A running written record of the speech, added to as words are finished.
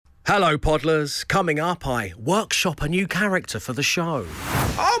Hello, Podlers. Coming up, I workshop a new character for the show.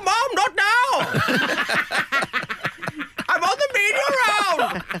 Oh, Mum, not now! I'm on the media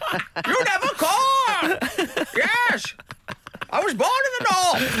round! You never call! Yes! I was born in the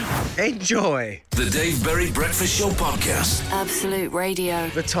North! Enjoy. The Dave Berry Breakfast Show Podcast. Absolute Radio.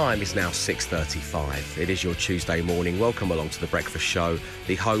 The time is now 6:35. It is your Tuesday morning. Welcome along to The Breakfast Show,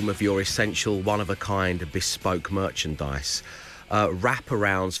 the home of your essential, one-of-a-kind, bespoke merchandise.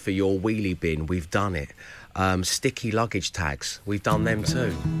 Wraparounds for your wheelie bin, we've done it. Sticky luggage tags, we've done them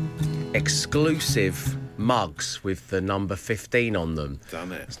too. Exclusive mugs with the number 15 on them.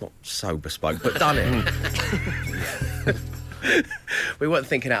 Done it. It's not so bespoke, but done it. We weren't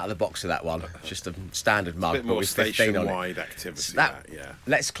thinking out of the box of that one. Just a standard mug, A bit more with 15 on it. station-wide activity, yeah.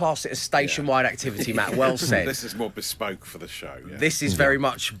 Let's class it as station-wide activity, Matt. Well said. This is more bespoke for the show, yeah. This is very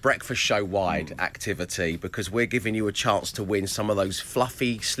much breakfast show-wide activity because we're giving you a chance to win some of those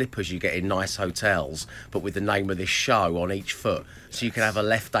fluffy slippers you get in nice hotels, but with the name of this show on each foot. So you can have a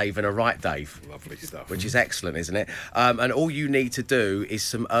left Dave and a right Dave. Lovely stuff. Which is excellent, isn't it? And all you need to do is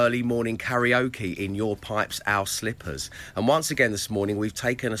some early morning karaoke in your pipes, our slippers. And once again this morning, we've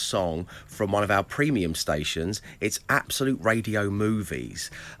taken a song from one of our premium stations. It's Absolute Radio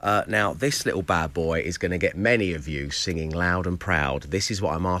Movies. Now, this little bad boy is going to get many of you singing loud and proud. This is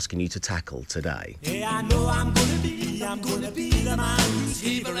what I'm asking you to tackle today. Yeah, I know I'm gonna be the man who's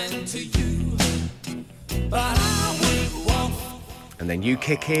heaving to you. But I will walk. And then you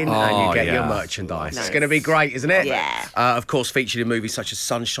kick in and you get your merchandise. Nice. It's going to be great, isn't it? Yeah. Of course, featured in movies such as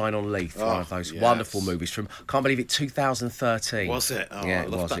Sunshine on Leith, one of those wonderful movies from, can't believe it, 2013. Was it? Oh, yeah, I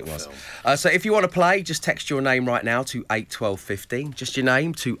love that film. So if you want to play, just text your name right now to 81215. Just your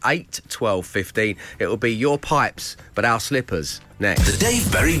name to 81215. It will be your pipes, but our slippers. Next. The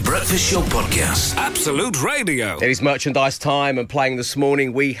Dave Berry Breakfast Show Podcast. Absolute Radio. It is merchandise time, and playing this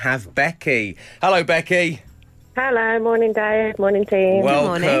morning we have Becky. Hello, Becky. Hello, morning Dave, morning team.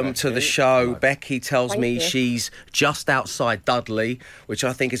 Welcome to the show. Becky tells Thank me you. she's just outside Dudley, which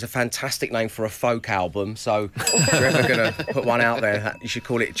I think is a fantastic name for a folk album. So if you're ever going to put one out there, you should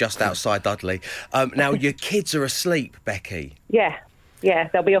call it Just Outside Dudley. Now, your kids are asleep, Becky. Yeah,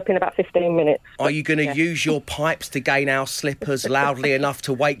 they'll be up in about 15 minutes. Are you going to use your pipes to gain our slippers loudly enough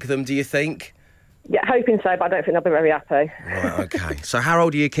to wake them, do you think? Yeah, hoping so, but I don't think they'll be very happy. Right, OK. So how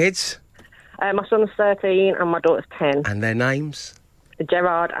old are your kids? My son's 13 and my daughter's 10. And their names?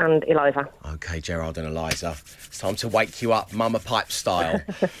 Gerard and Eliza. OK, Gerard and Eliza. It's time to wake you up, Mama Pipe style.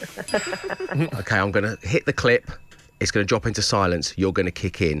 OK, I'm going to hit the clip. It's going to drop into silence. You're going to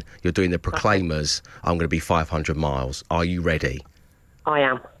kick in. You're doing the Proclaimers. I'm going to be 500 miles. Are you ready? I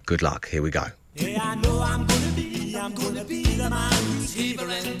am. Good luck. Here we go. Yeah, I know I'm gonna be the man who's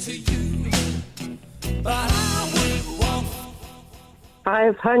heaving to you. But I will walk.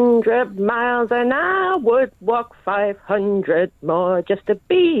 500 miles and I would walk 500 more just to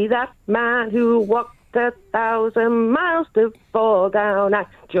be that man who walked 1,000 miles to fall down at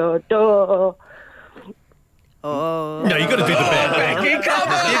your door. No, you got to do the bit, Becky. Come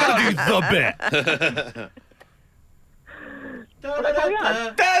on! You got to do the bit.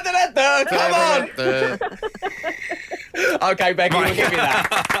 Come on! OK, Becky, we'll give you that.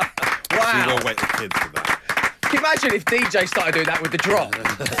 So Wow. you got to wake the kids for that. Can you imagine if DJ started doing that with the drop?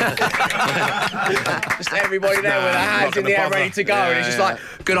 Just everybody there with their hands in the air ready to go. And it's just like,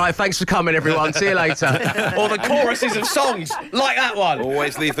 good night, thanks for coming, everyone. See you later. Or the choruses of songs, like that one.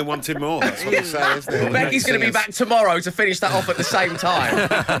 Always leave them wanting more. That's what you say, isn't it? Becky's going to be back tomorrow to finish that off at the same time.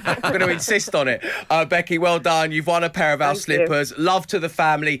 I'm going to insist on it. Becky, well done. You've won a pair of our slippers. Love to the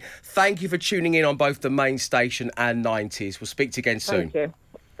family. Thank you for tuning in on both the main station and 90s. We'll speak to you again soon. Thank you.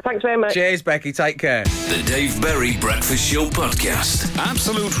 Thanks very much. Cheers, Becky. Take care. The Dave Berry Breakfast Show Podcast.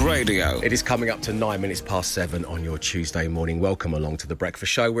 Absolute Radio. It is coming up to 9 minutes past 7 on your Tuesday morning. Welcome along to The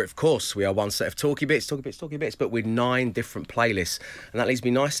Breakfast Show, where, of course, we are one set of talky bits, but with 9 different playlists. And that leads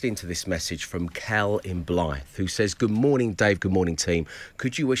me nicely into this message from Kel in Blyth, who says, good morning, Dave. Good morning, team.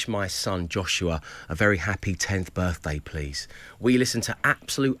 Could you wish my son, Joshua, a very happy 10th birthday, please? We listen to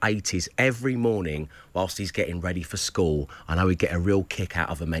Absolute 80s every morning whilst he's getting ready for school. I know he'd get a real kick out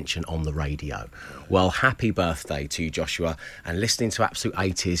of a mention on the radio. Well, happy birthday to you, Joshua, and listening to Absolute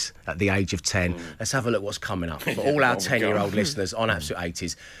 80s at the age of 10. Let's have a look what's coming up. For all our 10-year-old listeners on Absolute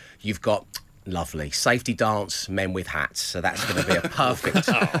 80s, you've got Lovely. Safety dance, men with hats. So that's going to be a perfect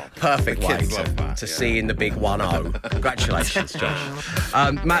way to see in the big 1-0. Congratulations, Josh.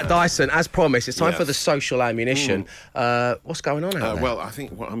 Matt Dyson, as promised, it's time for the social ammunition. What's going on out there? Well, I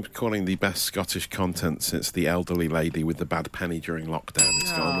think what I'm calling the best Scottish content since the elderly lady with the bad penny during lockdown.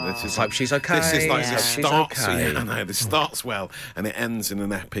 It's hope she's okay. This is like this starts. Okay. I know this starts well and it ends in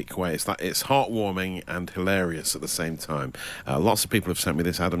an epic way. It's like it's heartwarming and hilarious at the same time. Lots of people have sent me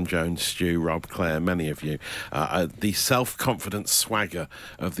this. Adam Jones, Stu, Rob, Claire, many of you. The self-confident swagger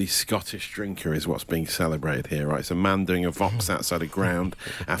of the Scottish drinker is what's being celebrated here. Right, it's a man doing a vox outside a ground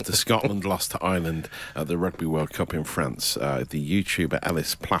after Scotland lost to Ireland at the Rugby World Cup in France. The YouTuber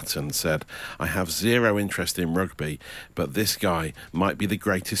Ellis Platten said, "I have zero interest in rugby, but this guy might be the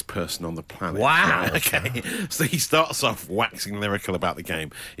greatest person on the planet." Wow. Right, okay. So he starts off waxing lyrical about the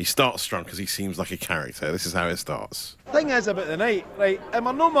game. He starts strong because he seems like a character. This is how it starts. Thing is about the night, right, and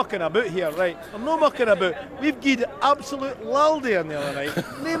we're no mucking about here, right, we're no mucking about. We've gied absolute laldy on the other night,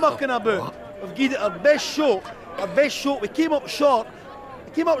 no mucking about. We've gied it our best show, we came up short,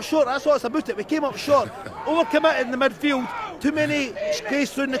 that's what it's about it, we came up short, overcommitted in the midfield, too many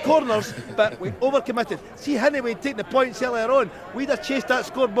space through the corners, but we overcommitted. See, Hinnie, we'd taken the points earlier on, we'd have chased that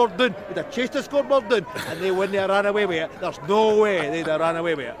scoreboard down, and they wouldn't have ran away with it. There's no way they'd have ran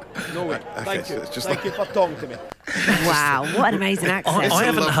away with it. No way. Thank you. Thank you for talking to me. Wow, what an amazing accent. I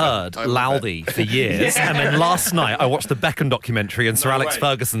haven't heard Loudy for years, and then last night I watched the Beckham documentary and Sir Alex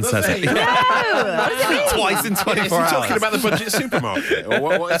Ferguson says it. No! What does it mean? Twice in 24 hours. Talking about the budget supermarket? Or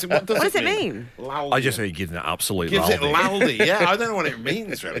what does it mean? I just think he gives it an absolute Gives it Loudy. loudy. Yeah, I don't know what it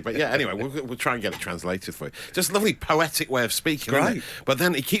means really, but yeah. Anyway, we'll try and get it translated for you. Just a lovely poetic way of speaking. Isn't it? But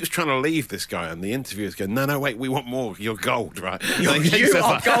then he keeps trying to leave this guy, and the interviewers go, "No, wait, we want more. You're gold, right? You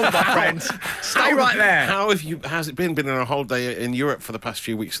are gold, my friend. Stay right there." How's it been? Been on a whole day in Europe for the past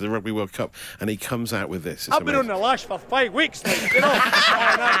few weeks of the Rugby World Cup, and he comes out with this. I've been on the lash for 5 weeks, like, you know.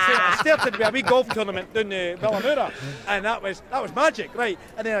 I started with a wee golf tournament down the Villamura, and that was magic, right?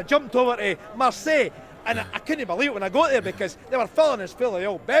 And then I jumped over to Marseille. And I couldn't believe it when I got there because they were filling us full of the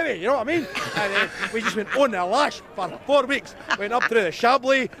old bevy, you know what I mean? And we just went on the lash for 4 weeks. Went up through the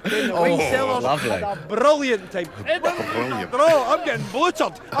Chablis, down the wine cellars. Lovely. Had a brilliant time. I'm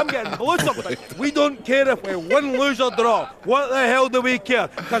getting bloated. We don't care if we win, lose or draw. What the hell do we care?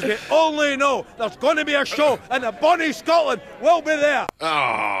 Because we only know there's going to be a show and the Bonnie Scotland will be there.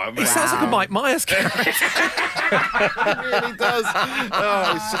 Oh, man. He sounds like a Mike Myers character. He really does.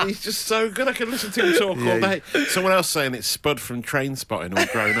 Oh, he's just so good. I can listen to him talk all day. Someone else saying it's Spud from Train Spotting all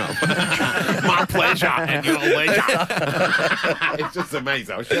grown up. My pleasure and your leisure. It's just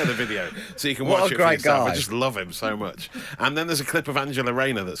amazing. I'll share the video so you can watch it for yourself. I just love him so much. And then there's a clip of Angela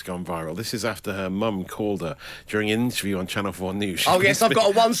Bayner that's gone viral. This is after her mum called her during an interview on Channel 4 News. Oh, yes, I've got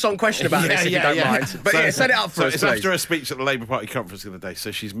a one-song question about this, if you don't mind. But set it up for us, it's please. after a speech at the Labour Party conference the other day,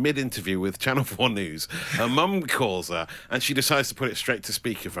 so she's mid-interview with Channel 4 News. Her mum calls her, and she decides to put it straight to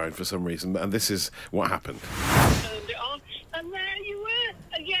speakerphone for some reason, and this is what happened. And there you were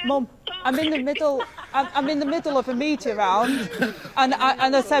again. Mum, I'm in the middle. I'm in the middle of a media round, and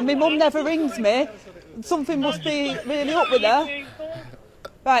I said my mum never rings me. Something must be really up with her.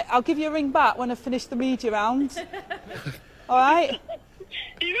 Right, I'll give you a ring back when I finish the media round. All right.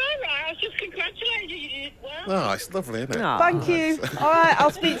 You're all right. I was just congratulating you. You did well. Oh, it's lovely, isn't it? Thank you. All right,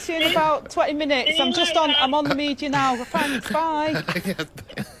 I'll speak to you in about 20 minutes. I'm on the media now. Thanks. Bye.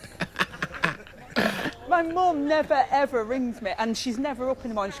 My mum never ever rings me, and she's never up in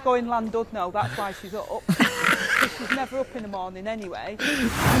the morning. She's going Landud now, that's why she's up. She's never up in the morning anyway.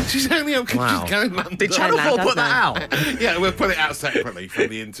 She's only up because she's going Landud. Did Channel 4 put that out? Yeah, we'll put it out separately from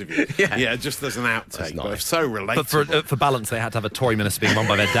the interview. Yeah, just as an outtake, but it's so relatable. But for balance, they had to have a Tory minister being run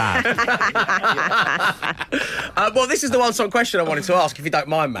by their dad. Well, this is the one-song question I wanted to ask, if you don't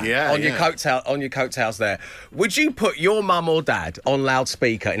mind, Matt. On your coattails there. Would you put your mum or dad on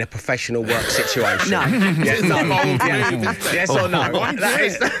loudspeaker in a professional work situation? No. Yes or no?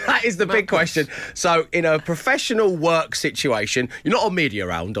 That is the big question. So, in a professional work situation, you're not on Media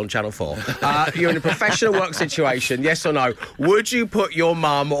Round on Channel 4. You're in a professional work situation, yes or no? Would you put your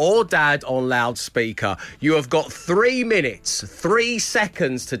mum or dad on loudspeaker? You have got 3 minutes, 3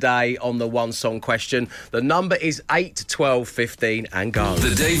 seconds today on the one-song question. The number is 8 12 15 and go.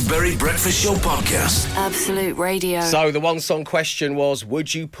 The Dave Berry Breakfast Show Podcast. Absolute Radio. So the one-song question was,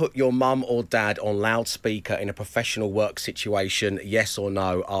 would you put your mum or dad on loudspeaker in a professional work situation, yes or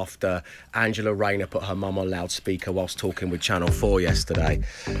no, after Angela Bayner put her mum on loudspeaker? loudspeaker whilst talking with Channel 4 yesterday.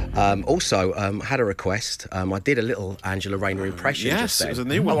 Also, had a request. I did a little Angela Bayner impression just then. It was a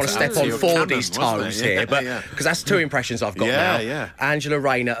new one. I want to step on Fordy's toes here, but because that's two impressions I've got now. Yeah. Angela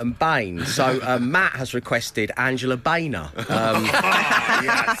Bayner and Bain. So Matt has requested Angela Bayner.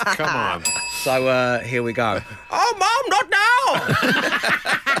 Yes, come on. So here we go. Oh, Mum, not now!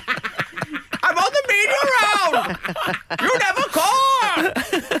 I'm on the media round! You never called!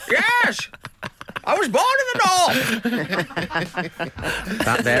 Yes! I was born in the north!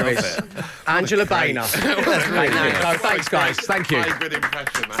 That there is Angela Bayner. Thank you. No, thanks, guys. Thank you. Very good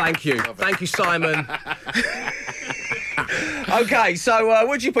impression, man. Thank you. Thank you, Simon. OK, so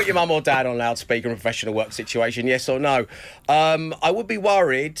would you put your mum or dad on loudspeaker in a professional work situation, yes or no? I would be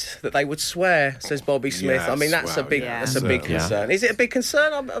worried that they would swear, says Bobby Smith. Yes, I mean, that's a big concern. Is it a big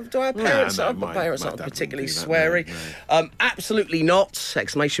concern? Do our parents, parents aren't particularly sweary? Absolutely not,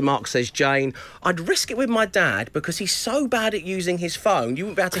 exclamation mark, says Jane. I'd risk it with my dad because he's so bad at using his phone, you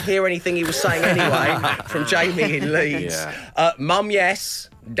wouldn't be able to hear anything he was saying anyway, from Jamie in Leeds. Mum, yes.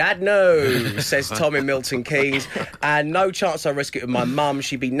 Dad, no, says Tom in Milton Keynes. And no chance I risk it with my mum.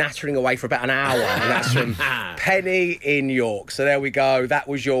 She'd be nattering away for about an hour. And that's from Penny in York. So there we go. That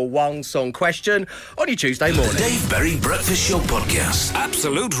was your one-song question on your Tuesday morning. Dave Berry Breakfast Show Podcast.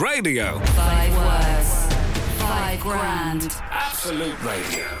 Absolute Radio. 5 words, 5 grand. Absolute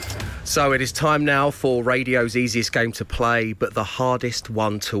Radio. So it is time now for radio's easiest game to play, but the hardest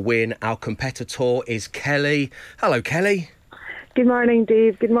one to win. Our competitor is Kelly. Hello, Kelly. Good morning,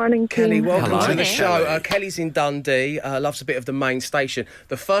 Dave. Good morning, Kelly. team. Welcome Hello. to the show. Kelly's in Dundee, loves a bit of the main station.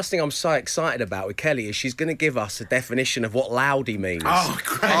 The first thing I'm so excited about with Kelly is she's going to give us a definition of what loudy means. Oh,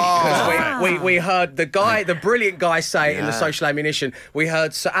 great. Because we heard the brilliant guy say it in The Social Ammunition. We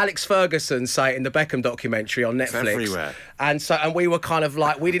heard Sir Alex Ferguson say it in the Beckham documentary on Netflix. It's everywhere. And we were kind of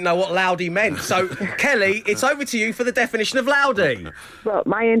like, we didn't know what loudy meant. So, Kelly, it's over to you for the definition of loudy. Well,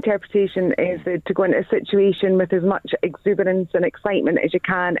 my interpretation is to go into a situation with as much exuberance and excitement as you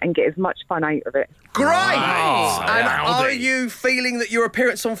can and get as much fun out of it. Great! Nice. And Loudy. are you feeling that your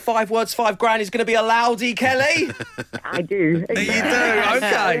appearance on 5 words, 5 grand is going to be a loudy, Kelly? I do. You do?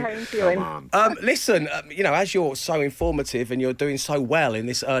 Okay. How I'm feeling. Listen, as you're so informative and you're doing so well in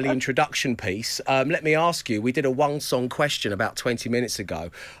this early introduction piece, let me ask you, we did a one-song question about 20 minutes ago.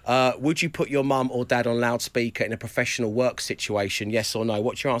 Would you put your mum or dad on loudspeaker in a professional work situation, yes or no?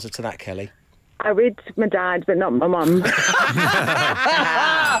 What's your answer to that, Kelly? I would my dad, but not my mum.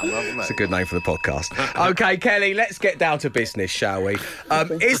 It's a good name for the podcast. OK, Kelly, let's get down to business, shall we?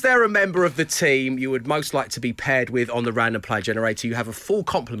 Is there a member of the team you would most like to be paired with on the random player generator? You have a full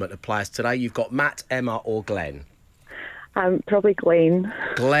complement of players today. You've got Matt, Emma or Glenn. Probably Glenn.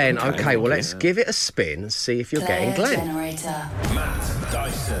 Glenn, OK, well, let's give it a spin and see if you're getting Glenn. Generator. Matt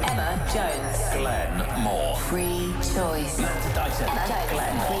Dyson. Emma Jones. Glenn Moore. Free choice. Matt Dyson.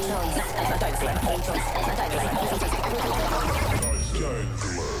 Glenn Free choice. Emma Jones. Glenn Free choice.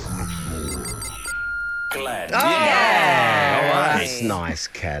 Glenn. Yeah! That's nice,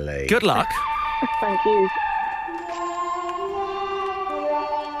 Kelly. Good luck. Thank you.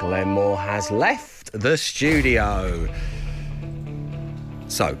 Glenn Moore has left the studio.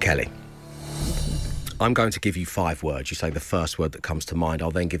 So, Kelly, I'm going to give you 5 words. You say the first word that comes to mind. I'll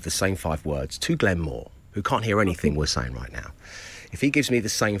then give the same 5 words to Glenn Moore, who can't hear anything we're saying right now. If he gives me the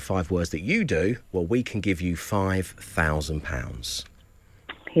same 5 words that you do, well, we can give you £5,000.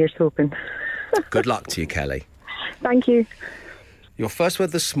 Here's hoping. Good luck to you, Kelly. Thank you. Your first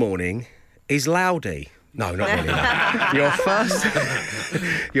word this morning is loudy. No, not really. No. Your first.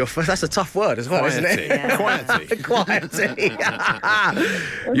 That's a tough word as well, isn't it? Quiety. Quiety.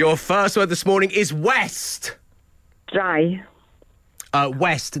 Your first word this morning is west. Dry.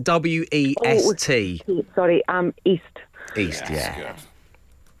 West. W-E-S-T. Sorry, East. East. Yeah.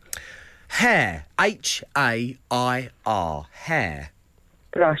 Good. Hair. H-A-I-R. Hair.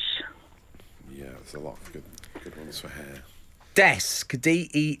 Brush. Yeah, there's a lot of good ones for hair. Desk.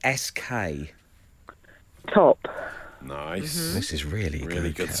 D-E-S-K. Top. Nice. This is really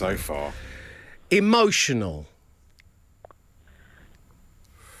Really good so Kelly. far. Emotional.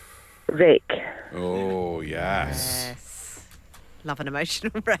 Rick. Oh, yes. Yes. Love an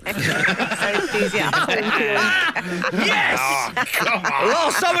emotional break. So enthusiastic. Yes! Oh, come on. Oh,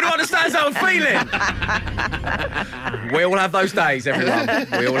 someone who understands how I'm feeling. We all have those days, everyone.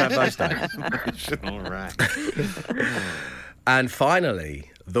 We all have those days. All right. And finally,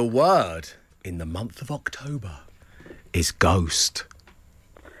 the word in the month of October is ghost.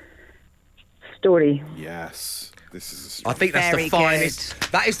 Story. Yes. This is. I think that's Very the finest.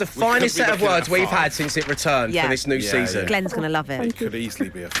 good. That is the finest be set of looking words at a we've 5. had since it returned for this new season. Glenn's going to love it. It could easily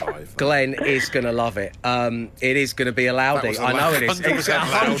be a 5. Glenn is going to love it. It is going to be a loudie. I know it is. It's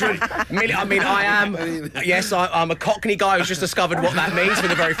 100 million. I mean, I am. Yes, I'm a Cockney guy who's just discovered what that means for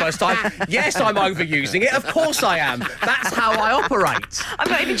the very first time. Yes, I'm overusing it. Of course I am. That's how I operate.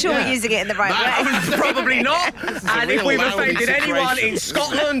 I'm not even sure we're using it in the right way. Probably not. And if we've offended anyone in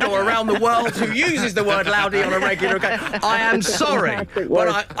Scotland or around the world who uses the word loudie on a regular occasion, I am sorry.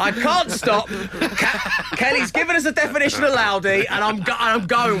 But I can't stop. Kelly's given us a definition of loudie, and I'm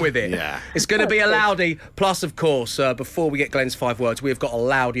going with it. Yeah. It's going to be a loudie. Plus, of course, before we get Glenn's 5 words, we've got a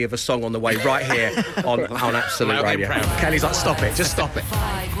loudie of a song on the way right here on Absolute Radio. Kelly's like, stop it. Just stop it.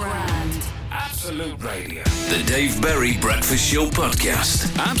 £5 grand. Absolute Radio. The Dave Berry Breakfast Show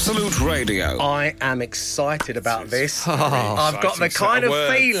Podcast. Absolute Radio. I am excited about this. I've got the kind of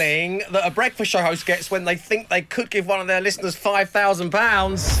feeling that a breakfast show host gets when they think they could give one of their listeners £5,000.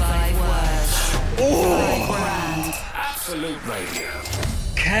 5 words. Oh. £5 grand. Absolute Radio.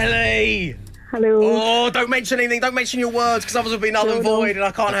 Kelly! Hello. Oh, don't mention anything. Don't mention your words, because others will be null and void, and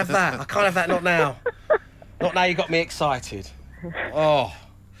I can't have that. I can't have that, not now. Not now you got me excited. Oh.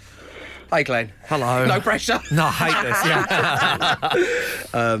 Hey, Glenn. Hello. No pressure. No, I hate this,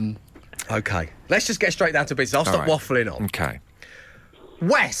 yeah. OK. Let's just get straight down to business. I'll stop waffling on. Okay.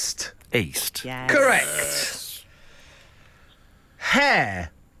 West. East. Yes. Correct.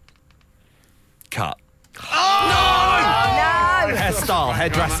 Hair. Cut. No! Hairstyle,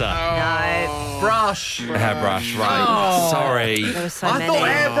 hairdresser. No. Brush. Hairbrush, right. Oh. Sorry. There were so I many. thought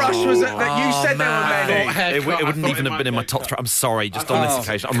hairbrush was that you said there were many. It wouldn't even have been in my top 3. I'm sorry, just on this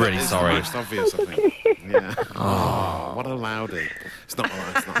occasion. I'm really sorry. It's obvious, I think. Yeah. Oh, what a loudie. It's not.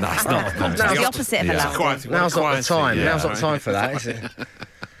 It's not. No, it's not. It's the opposite of a loudie. Now's not the time. Yeah, Now's not the time for that, is it?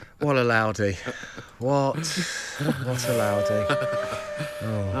 What a loudie. What a loudie.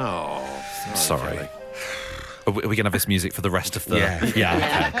 Oh, Sorry. Kelly. Are we going to have this music for the rest of the... Yeah.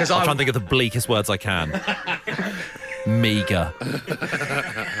 Okay. Because I'm trying to think of the bleakest words I can. Meagre.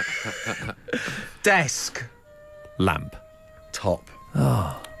 Desk. Lamp. Top.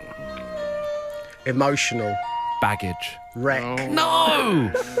 Emotional. Baggage. Wreck.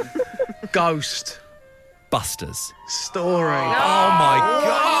 No! Ghost. Busters. Story. Oh, my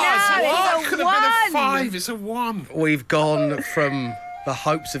God. No, Could it's a have been a 1. 5. It's a 1. We've gone from the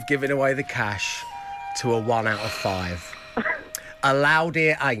hopes of giving away the cash to a 1 out of 5. A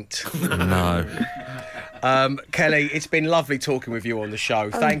loudie it ain't. No. Kelly, it's been lovely talking with you on the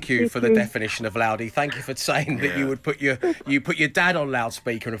show. Thank you for the definition of loudie. Thank you for saying that you would put your dad on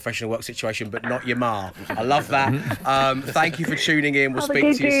loudspeaker in a professional work situation, but not your ma. I love that. Thank you for tuning in. We'll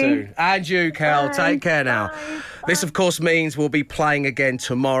speak to you soon. And you, Kel. Take care now. Bye. This, of course, means we'll be playing again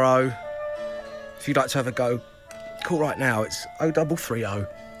tomorrow. If you'd like to have a go, call right now. It's 0330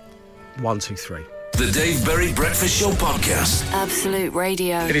 123. The Dave Berry Breakfast Show Podcast. Absolute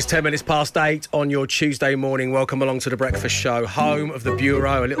Radio. It is 10 minutes past 8 on your Tuesday morning. Welcome along to The Breakfast Show, home of the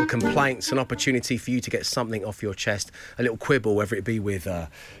Bureau. A little complaints, an opportunity for you to get something off your chest, a little quibble, whether it be with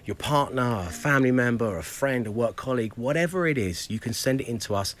your partner, a family member, a friend, a work colleague, whatever it is, you can send it in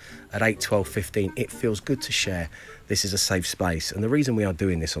to us at 8, 12, 15. It feels good to share. This is a safe space. And the reason we are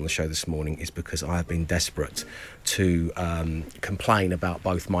doing this on the show this morning is because I have been desperate to complain about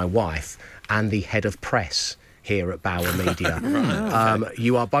both my wife and the head of press here at Bauer Media.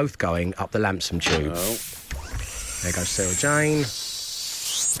 You are both going up the Lamson Tube. There goes Sarah Jane.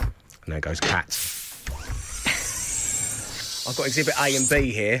 And there goes Kat. I've got Exhibit A and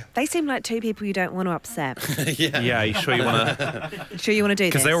B here. They seem like two people you don't want to upset. Yeah, you sure you want to... Sure you want to do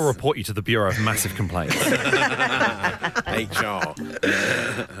this? Because they will report you to the Bureau of Massive Complaints. HR.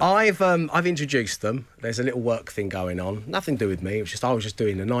 I've introduced them. There's a little work thing going on. Nothing to do with me. It was just I was just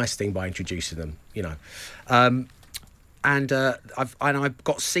doing a nice thing by introducing them, you know. And I've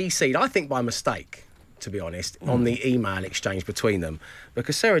got CC'd, I think by mistake, to be honest, on the email exchange between them.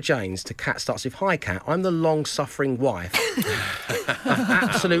 Because Sarah Jane's to Kat starts with, "Hi Kat, I'm the long-suffering wife of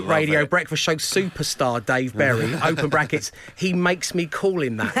Absolute Radio Breakfast Show superstar Dave Berry, open brackets, he makes me call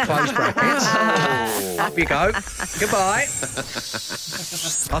him that, close brackets." Up you go. Goodbye.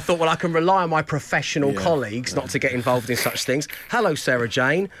 I thought, well, I can rely on my professional colleagues not to get involved in such things. "Hello, Sarah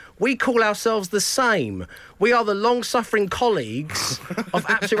Jane. We call ourselves the same. We are the long-suffering colleagues of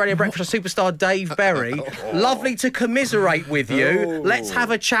Absolute Radio Breakfast Show superstar Dave Berry. Lovely to commiserate with you. Let's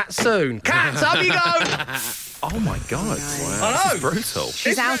have a chat soon. Kat, up you go." Oh my God! I know. This is brutal.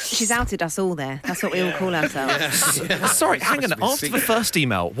 She's outed us all there. That's what we all call ourselves. Sorry, hang on. After the first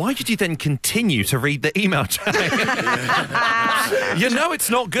email, why did you then continue to read the email chain? You know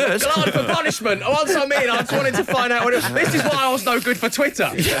it's not good. Glad for punishment. Once I'm in, I just wanted to find out what it was. This is why I was no good for Twitter.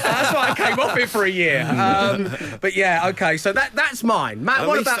 That's why I came off it for a year. But yeah, okay, so that's mine. Matt,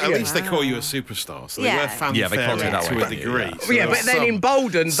 what about you? At least they call you a superstar, so Yeah. they were fanfare Yeah, they call it that to way. a degree. So Yeah, but there's then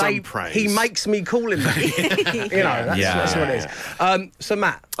emboldened, some praise. he makes me call him that. That's what it is. So,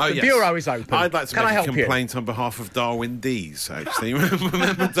 Matt, the yes. Bureau is open. I'd like to Can I make a help you? complaint on behalf of Darwin Dees, actually.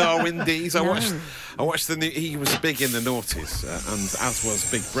 Remember Darwin Dees? I watched the new... He was big in the noughties, and as was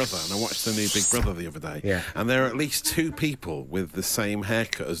Big Brother, and I watched the new Big Brother the other day. Yeah. And there are at least 2 people with the same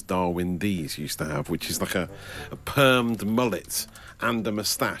haircut as Darwin Dees used to have, which is like a permed mullet and a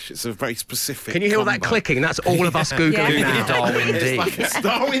moustache. It's a very specific Can you hear all that combo. clicking? That's all of us Googling Yeah. now. Darwin It's D. like it's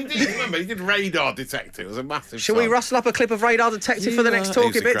Darwin Dees. Remember, he did Radar Detective. It was a massive Shall we song. rustle up a clip of Radar Detective for the next He talk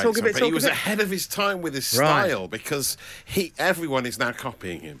was a bit, great talk a song, bit, but talk he a was bit? ahead of his time with his Right. style because everyone is now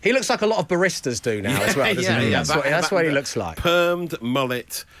copying him. He looks like a lot of baristas do now as well, doesn't he? That's what he looks like. Permed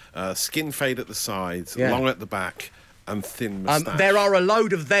mullet, skin fade at the sides, Yeah. long at the back, and thin moustache. There are a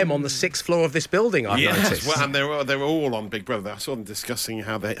load of them on the 6th floor of this building, I've noticed. Well, and they were all on Big Brother. I saw them discussing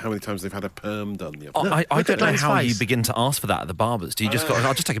how many times they've had a perm done the other day. I don't know Glenn's how face. you begin to ask for that at the Barbers. Do you just go,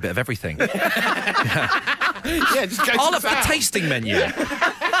 I'll just take a bit of everything. Yeah, just go I'll to have a tasting menu.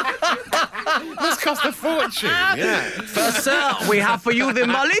 This cost a fortune. Yeah. First, sir, we have for you the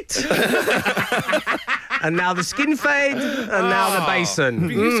mullet. And now the skin fade, and now the basin.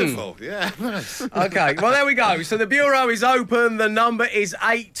 Beautiful. Yeah, nice. Okay, well, there we go. So the Bureau is open. The number is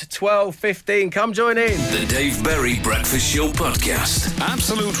 8 12 15. Come join in. The Dave Berry Breakfast Show Podcast.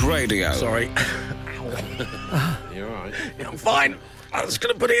 Absolute Radio. Sorry. You're all right. I'm fine. I'm just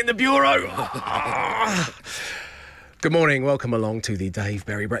going to put it in the Bureau. Good morning. Welcome along to the Dave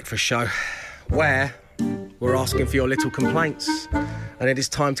Berry Breakfast Show, where we're asking for your little complaints. And it is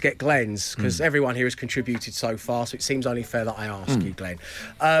time to get Glenn's, because everyone here has contributed so far, so it seems only fair that I ask you, Glenn.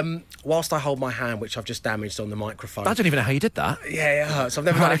 Whilst I hold my hand, which I've just damaged on the microphone. I don't even know how you did that. Yeah, it hurts. I've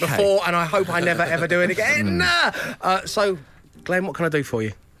never done it Okay. before, and I hope I never, ever do it again. So, Glenn, what can I do for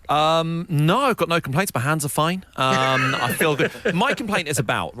you? No, I've got no complaints. My hands are fine. I feel good. My complaint is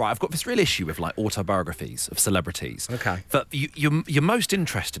about, I've got this real issue with like autobiographies of celebrities. Okay. That you're most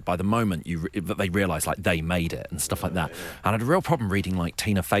interested by the moment that they realise like they made it and stuff like that. And I had a real problem reading like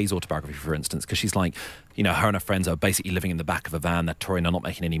Tina Fey's autobiography, for instance, because she's like, you know, her and her friends are basically living in the back of a van. They're touring, they're not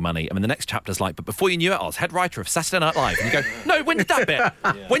making any money. I mean, the next chapter's like, but before you knew it, I was head writer of Saturday Night Live. And you go, no, when did that bit?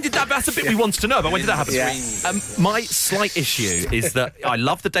 When did that? That's the bit we wanted to know about. When did that happen? Yeah. My slight issue is that I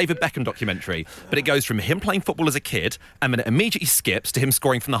love the David Beckham documentary, but it goes from him playing football as a kid, and then it immediately skips to him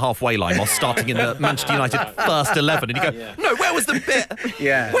scoring from the halfway line while starting in the Manchester United first 11. And you go, no, where was the bit?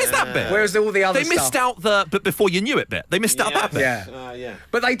 Yeah. Where's that bit? Where's all the other They stuff? missed out the but before you knew it bit. They missed out that bit. Yeah.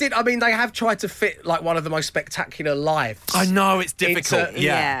 But they did, I mean, they have tried to fit like one of the most spectacular lives. I know, it's difficult. into-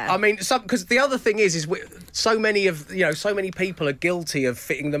 Yeah. I mean, because the other thing is so many people are guilty of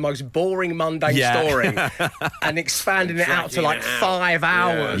fitting the most boring, mundane story and expanding it out to like 5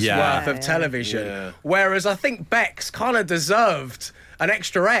 hours Yeah. worth of television. Yeah. Whereas I think Beck's kind of deserved an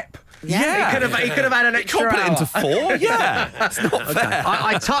extra ep. Yeah. He could have had an extra Can't put it hour. into 4. Yeah, it's not fair.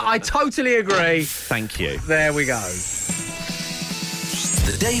 I totally agree. Thank you. There we go.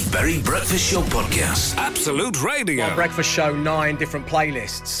 The Dave Berry Breakfast Show Podcast. Absolute Radio. Breakfast Show, 9 different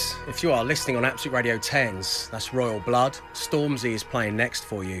playlists. If you are listening on Absolute Radio 10s, that's Royal Blood. Stormzy is playing next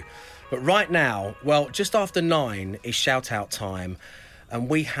for you. But right now, well, just after 9 is shout out time, and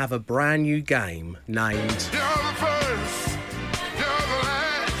we have a brand new game named You're the first, you're the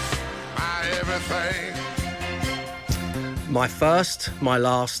last, my everything. My First, My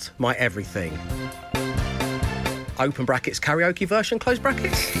Last, My Everything. Open brackets, karaoke version, close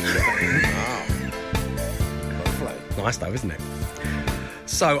brackets. Nice though, isn't it?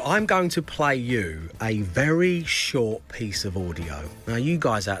 So I'm going to play you a very short piece of audio. Now you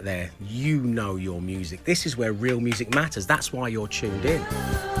guys out there, you know your music. This is where real music matters. That's why you're tuned in.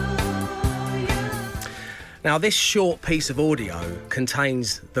 Now this short piece of audio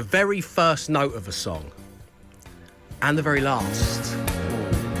contains the very first note of a song and the very last.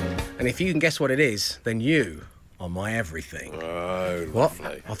 And if you can guess what it is, then you are my everything. Oh, What?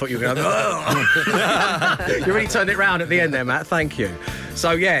 lovely. I thought you were going to... You really turned it round at the end there, Matt. Thank you.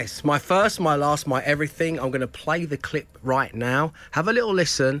 So, yes, my first, my last, my everything. I'm going to play the clip right now. Have a little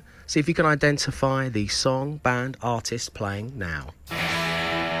listen. See if you can identify the song, band, artist playing now.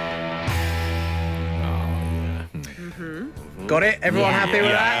 Got it? Everyone happy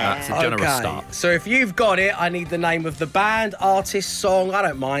with that? That's a generous start. So if you've got it, I need the name of the band, artist, song. I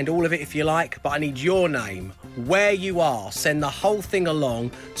don't mind, all of it if you like, but I need your name, where you are. Send the whole thing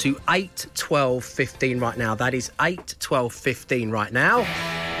along to 8 12 15 right now. That is 8 12 15 right now.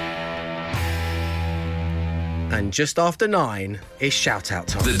 And just after 9 is shout-out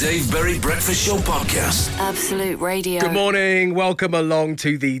time. The Dave Berry Breakfast Show Podcast. Absolute Radio. Good morning. Welcome along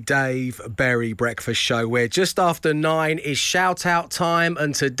to the Dave Berry Breakfast Show, where just after 9 is shout-out time.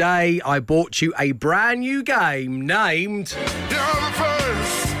 And today I bought you a brand new game named... You're the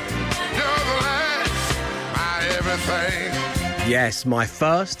first, you're the last, my everything. Yes, my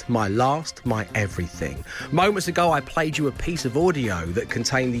first, my last, my everything. Moments ago, I played you a piece of audio that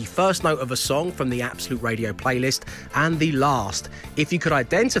contained the first note of a song from the Absolute Radio playlist and the last. If you could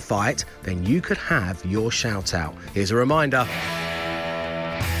identify it, then you could have your shout-out. Here's a reminder.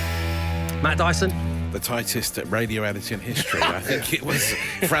 Matt Dyson. The tightest radio edit in history. I think it was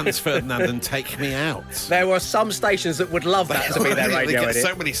Franz Ferdinand and Take Me Out. There were some stations that would love that to be their radio They edit. get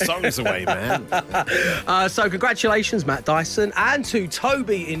so many songs away, man. So congratulations, Matt Dyson, and to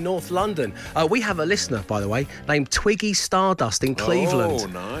Toby in North London. We have a listener, by the way, named Twiggy Stardust in Cleveland. Oh,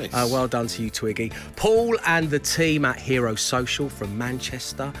 nice. Well done to you, Twiggy. Paul and the team at Hero Social from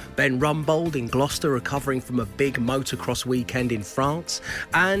Manchester. Ben Rumbold in Gloucester, recovering from a big motocross weekend in France.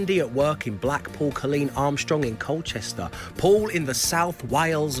 Andy at work in Blackpool. Colleen Armstrong in Colchester. Paul in the South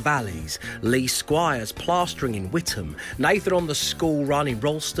Wales Valleys. Lee Squires plastering in Whittam. Nathan on the school run in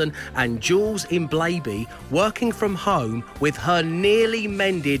Ralston. And Jules in Blaby working from home with her nearly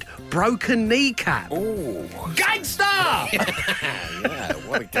mended broken kneecap. Oh, gangster! Yeah,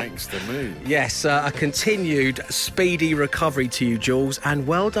 what a gangster move. Yes, a continued speedy recovery to you, Jules, and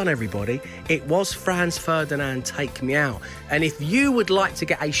well done, everybody. It was Franz Ferdinand, Take Me Out. And if you would like to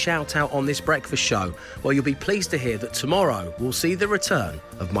get a shout-out on this breakfast show, well, you'll be pleased to hear that tomorrow we'll see the return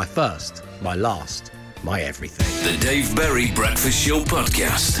of my first, my last, my everything. The Dave Berry Breakfast Show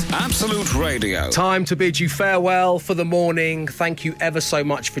Podcast. Absolute Radio. Time to bid you farewell for the morning. Thank you ever so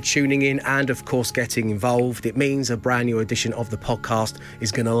much for tuning in and, of course, getting involved. It means a brand new edition of the podcast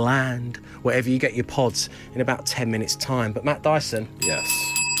is going to land wherever you get your pods in about 10 minutes' time. But Matt Dyson. Yes.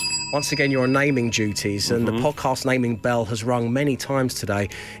 Once again, you're on naming duties, and the podcast naming bell has rung many times today,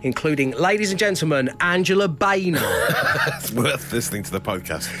 including, ladies and gentlemen, Angela Bayner. It's worth listening to the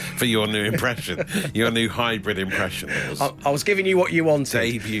podcast for your new impression, your new hybrid impression. I was giving you what you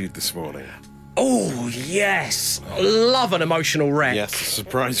wanted. Debuted this morning. Oh, yes. Love an emotional wreck. Yes,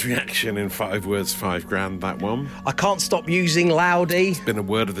 surprise reaction in 5 words, $5,000, that one. I can't stop using Loudy. It's been a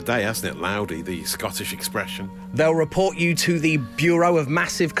word of the day, hasn't it? Loudy, the Scottish expression. They'll report you to the Bureau of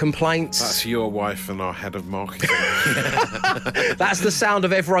Massive Complaints. That's your wife and our head of marketing. That's the sound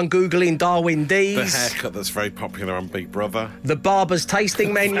of everyone Googling Darwin D's. The haircut that's very popular on Big Brother. The Barbers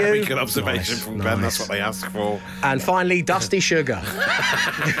tasting menu. Very good observation from Ben, that's what they ask for. And finally, Dusty Sugar.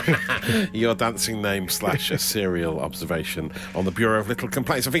 Your dancing name / a serial observation on the Bureau of Little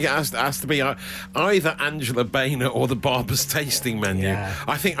Complaints. I think it has to be either Angela Bayner or the Barbers tasting menu. Yeah.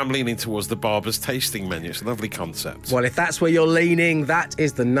 I think I'm leaning towards the Barbers tasting menu. It's a lovely concept. Well, if that's where you're leaning, that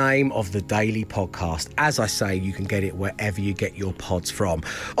is the name of the daily podcast. As I say, you can get it wherever you get your pods from.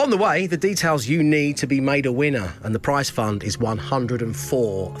 On the way, the details you need to be made a winner, and the prize fund is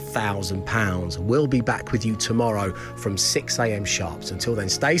 £104,000. We'll be back with you tomorrow from 6 a.m. sharp. Until then,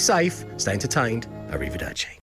 stay safe, stay entertained. Arrivederci.